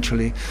 and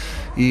eventually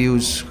he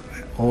used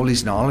all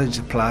his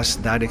knowledge plus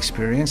that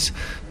experience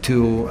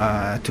to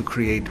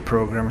create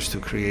programs, to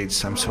create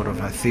some sort of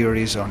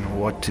theories on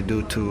what to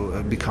do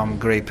to become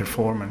great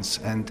performance.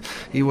 And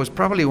he was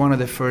probably one of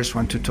the first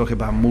one to talk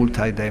about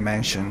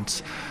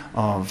multi-dimensions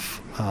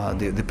of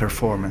the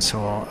performance. So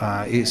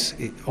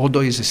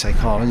although he's a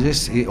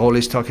psychologist, he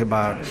always talk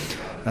about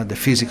the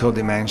physical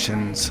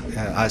dimensions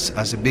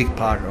as a big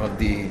part of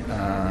the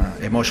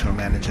emotional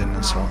management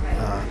and so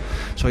on.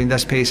 So in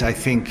that space, I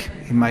think,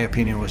 in my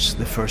opinion, was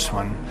the first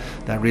one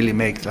that really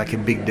made like a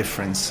big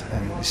difference,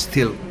 and is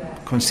still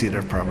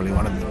considered probably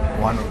one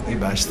of the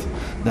best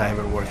that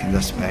ever worked in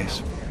that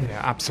space. Yeah,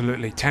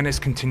 absolutely. Tennis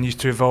continues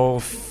to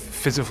evolve.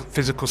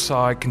 Physical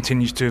side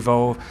continues to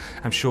evolve.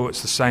 I'm sure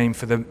it's the same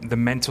for the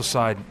mental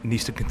side,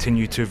 needs to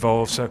continue to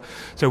evolve. So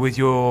with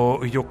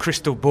your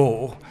crystal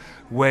ball,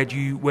 where do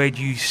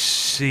you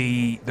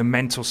see the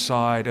mental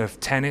side of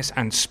tennis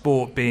and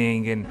sport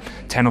being in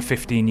 10 or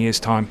 15 years'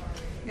 time?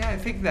 Yeah, I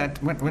think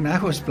that when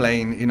I was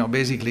playing,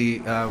 basically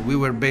we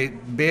were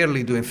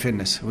barely doing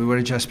fitness. We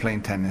were just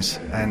playing tennis,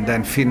 and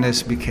then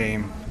fitness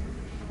became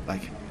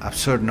like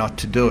absurd not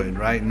to do it,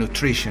 right?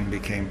 Nutrition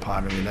became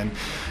part of it, and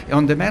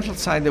on the mental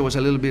side there was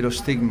a little bit of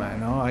stigma.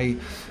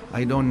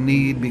 I don't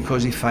need,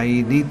 because if I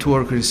need to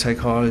work with a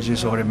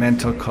psychologist or a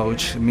mental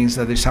coach, it means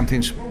that there's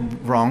something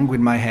wrong with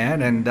my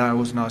head, and that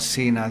was not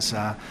seen as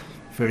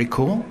very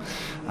cool.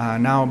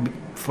 Now,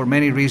 for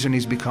many reasons,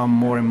 it's become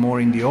more and more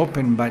in the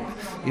open, but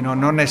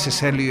not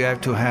necessarily you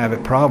have to have a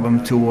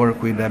problem to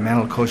work with a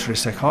mental coach or a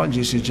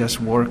psychologist. You just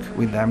work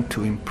with them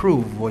to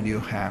improve what you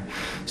have.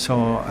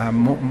 So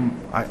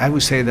I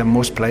would say that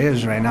most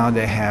players right now,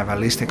 they have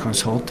at least a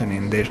consultant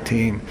in their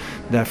team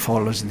that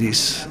follows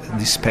this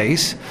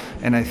space,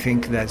 and I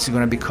think that's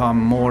going to become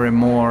more and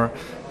more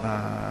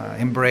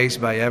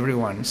embraced by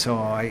everyone. So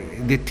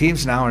the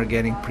teams now are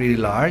getting pretty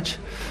large.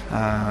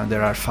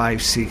 There are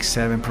 5, 6,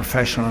 7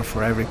 professionals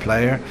for every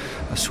player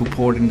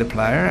supporting the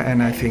player,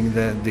 and I think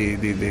that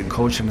the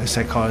coach and the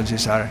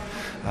psychologists are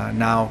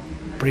now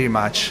pretty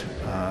much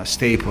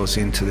staples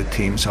into the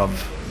teams of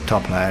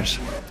top players.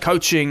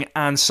 Coaching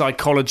and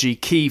psychology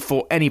key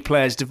for any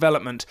player's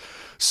development.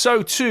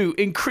 So too,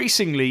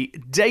 increasingly,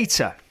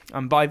 data.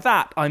 And by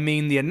that, I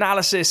mean the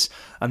analysis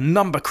and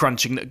number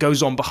crunching that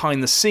goes on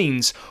behind the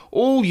scenes,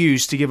 all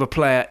used to give a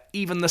player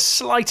even the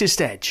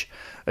slightest edge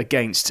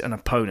against an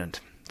opponent.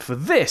 For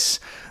this,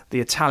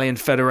 the Italian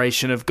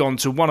Federation have gone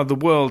to one of the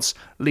world's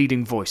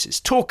leading voices,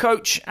 tour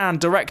coach and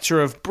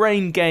director of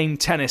Brain Game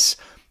Tennis,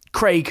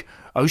 Craig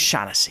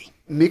O'Shaughnessy.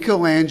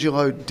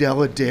 Michelangelo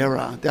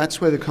Deladera, that's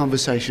where the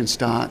conversation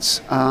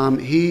starts.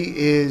 He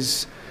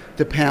is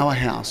the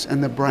powerhouse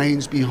and the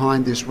brains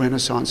behind this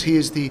renaissance. He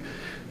is the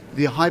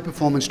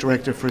high-performance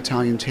director for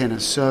Italian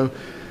tennis. So,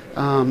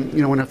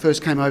 when I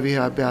first came over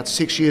here about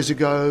 6 years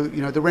ago,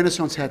 the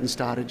Renaissance hadn't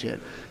started yet.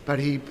 But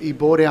he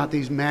brought out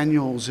these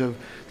manuals of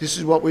this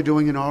is what we're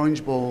doing in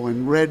orange ball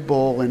and red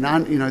ball and,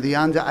 the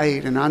under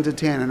 8 and under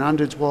 10 and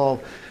under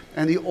 12.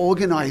 And the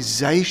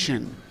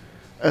organization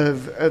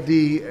of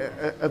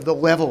the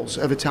levels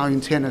of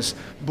Italian tennis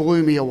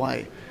blew me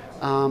away.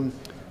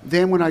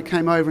 Then when I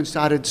came over and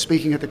started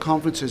speaking at the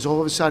conferences,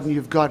 all of a sudden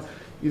you've got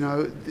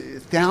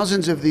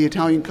thousands of the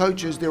Italian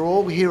coaches. They're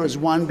all here as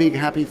one big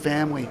happy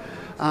family.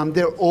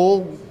 They're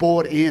all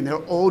bought in. They're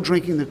all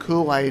drinking the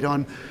Kool-Aid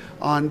on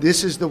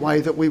this is the way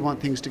that we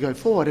want things to go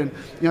forward. And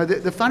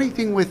the funny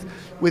thing with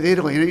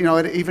Italy,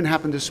 it even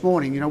happened this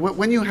morning.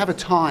 When you have a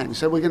time,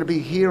 so we're going to be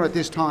here at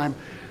this time.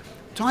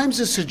 Time's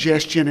a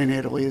suggestion in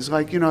Italy. It's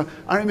like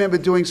I remember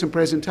doing some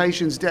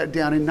presentations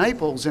down in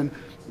Naples, and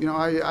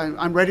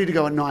I'm ready to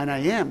go at 9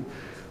 a.m.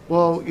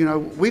 well,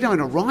 we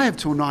don't arrive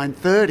till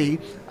 9:30.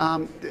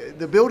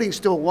 The building's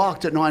still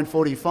locked at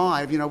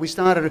 9:45. We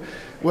started.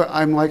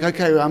 I'm like,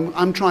 okay,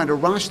 I'm trying to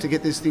rush to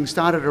get this thing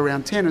started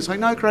around 10. It's like,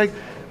 no, Craig,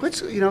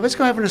 let's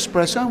go have an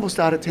espresso and we'll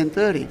start at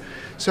 10:30.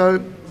 So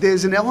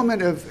there's an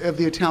element of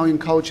the Italian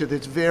culture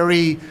that's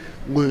very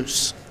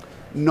loose,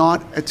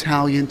 not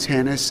Italian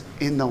tennis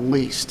in the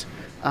least.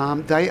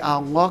 They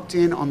are locked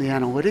in on the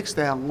analytics.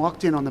 They are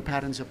locked in on the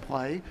patterns of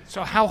play.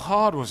 So how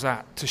hard was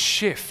that to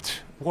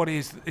shift what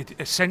is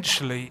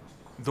essentially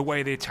the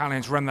way the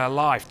Italians run their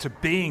life to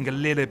being a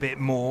little bit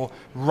more,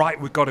 right,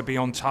 we've got to be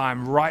on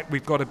time, right,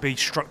 we've got to be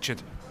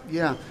structured?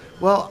 Yeah.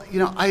 Well,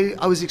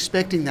 I was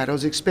expecting that. I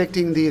was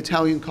expecting the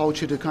Italian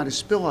culture to kind of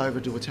spill over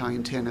to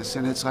Italian tennis.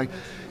 And it's like,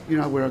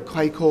 we're a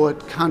clay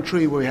court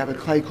country. We have a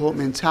clay court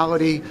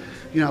mentality.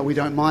 We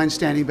don't mind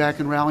standing back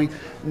and rallying.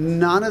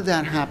 None of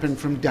that happened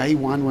from day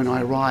one when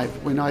I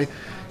arrived. When I,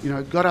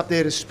 got up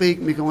there to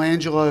speak,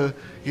 Michelangelo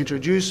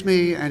introduced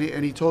me, and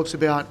he talks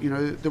about,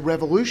 the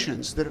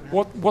revolutions that.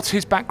 What's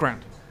his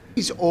background?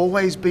 He's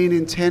always been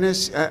in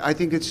tennis. I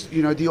think it's,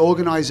 the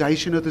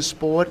organisation of the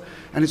sport,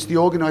 and it's the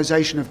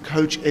organisation of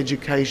coach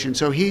education.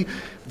 So he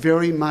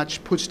very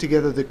much puts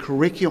together the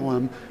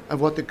curriculum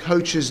of what the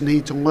coaches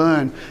need to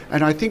learn.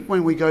 And I think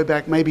when we go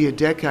back maybe a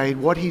decade,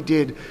 what he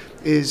did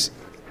is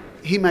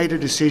he made a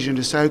decision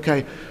to say,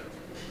 okay,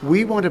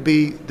 we want to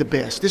be the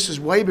best. This is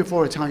way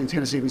before Italian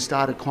tennis even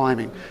started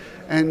climbing.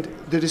 And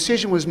the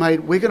decision was made,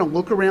 we're going to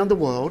look around the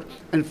world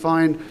and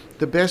find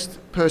the best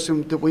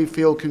person that we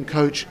feel can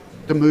coach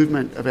the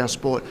movement of our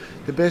sport,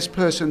 the best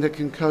person that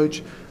can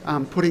coach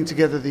putting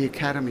together the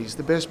academies,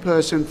 the best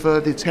person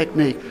for the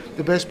technique,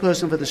 the best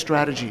person for the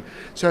strategy.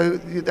 So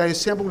they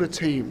assembled a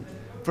team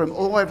from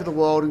all over the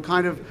world and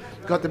kind of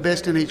got the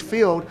best in each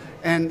field,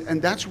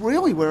 and that's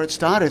really where it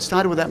started. It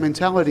started with that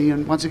mentality,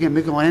 and once again,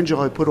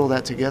 Michelangelo put all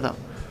that together.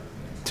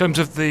 In terms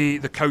of the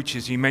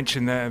coaches, you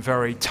mentioned they're a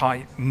very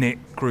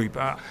tight-knit group.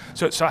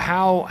 So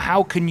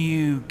how can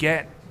you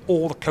get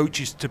all the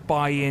coaches to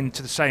buy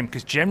into the same?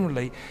 Because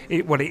generally,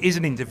 it is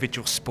an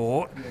individual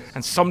sport,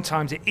 and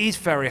sometimes it is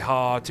very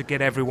hard to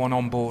get everyone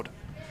on board.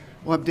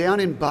 Well, I'm down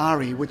in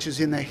Bari, which is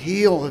in the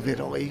heel of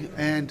Italy,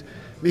 and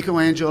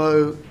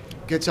Michelangelo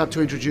gets up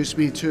to introduce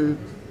me to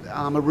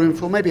a room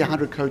full, maybe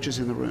 100 coaches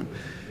in the room.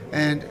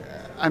 And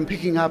I'm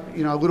picking up,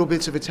 little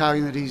bits of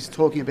Italian that he's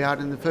talking about,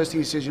 and the first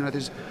thing he says,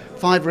 there's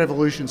 5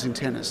 revolutions in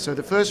tennis. So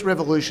the first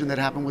revolution that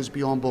happened was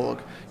Bjorn Borg.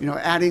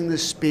 Adding the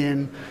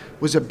spin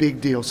was a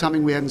big deal,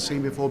 something we hadn't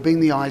seen before.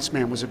 Being the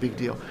Iceman was a big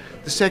deal.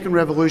 The second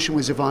revolution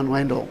was Ivan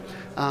Lendl.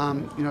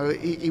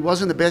 He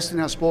wasn't the best in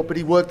our sport, but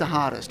he worked the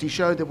hardest. He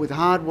showed that with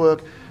hard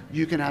work,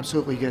 you can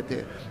absolutely get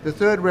there. The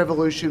third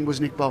revolution was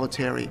Nick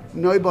Bollettieri.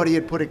 Nobody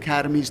had put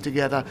academies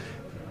together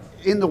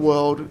in the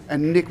world,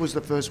 and Nick was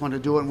the first one to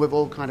do it, and we've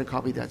all kind of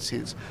copied that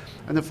since.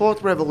 And the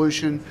fourth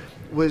revolution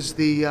was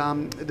the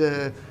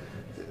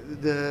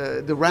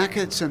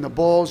rackets and the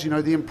balls,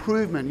 the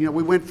improvement.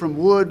 We went from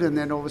wood, and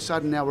then all of a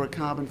sudden now we're at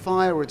carbon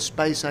fiber, we're at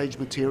space-age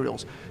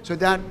materials. So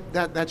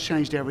that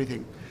changed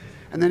everything.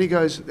 And then he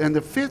goes, and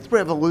the fifth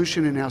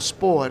revolution in our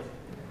sport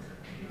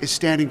is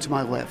standing to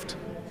my left,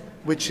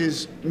 which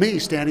is me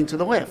standing to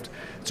the left.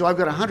 So I've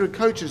got 100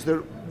 coaches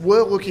that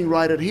were looking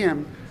right at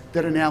him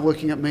that are now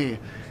looking at me.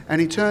 And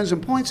he turns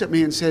and points at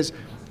me and says,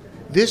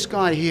 this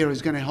guy here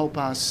is going to help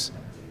us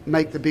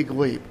make the big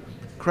leap.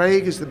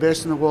 Craig is the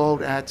best in the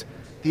world at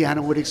the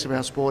analytics of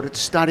our sport, at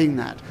studying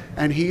that.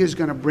 And he is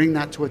going to bring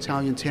that to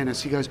Italian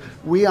tennis. He goes,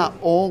 we are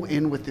all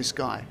in with this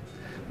guy.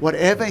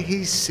 Whatever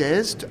he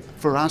says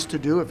for us to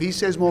do, if he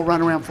says more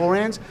run around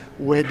forehands,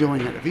 we're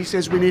doing it. If he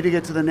says we need to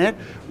get to the net,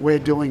 we're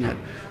doing it.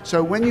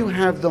 So when you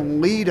have the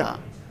leader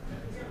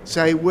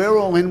say, we're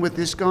all in with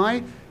this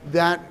guy,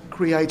 that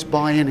creates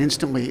buy-in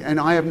instantly. And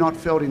I have not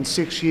felt in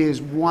 6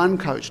 years one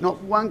coach,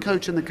 not one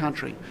coach in the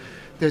country,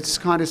 that's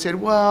kind of said,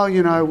 well,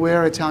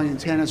 we're Italian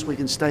tennis, we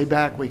can stay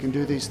back, we can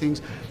do these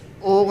things.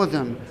 All of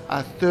them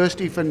are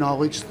thirsty for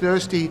knowledge,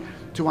 thirsty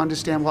to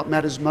understand what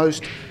matters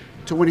most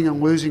to winning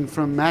and losing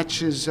from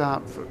matches,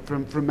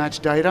 from match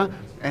data.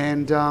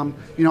 And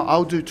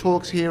I'll do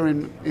talks here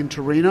in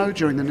Torino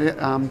during the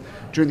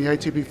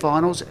ATP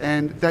Finals,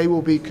 and they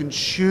will be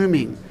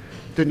consuming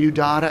the new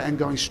data and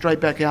going straight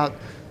back out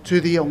to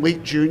the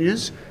elite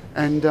juniors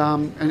and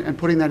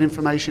putting that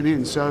information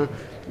in. So,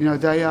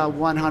 they are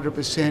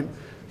 100%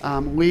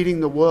 leading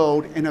the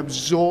world in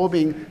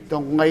absorbing the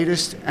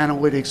latest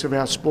analytics of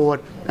our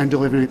sport and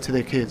delivering it to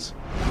their kids.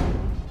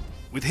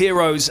 With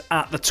heroes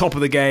at the top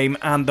of the game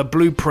and the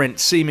blueprint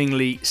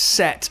seemingly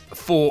set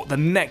for the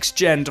next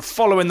gen to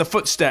follow in the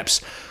footsteps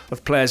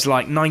of players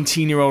like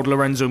 19-year-old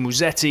Lorenzo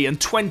Musetti and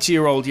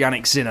 20-year-old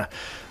Jannik Sinner,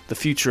 the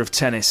future of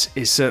tennis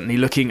is certainly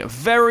looking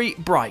very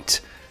bright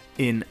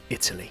in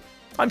Italy.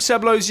 I'm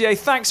Seb Lauzier,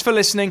 thanks for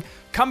listening.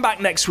 Come back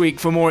next week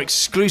for more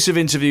exclusive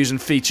interviews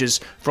and features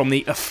from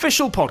the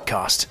official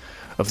podcast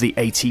of the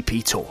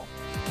ATP Tour.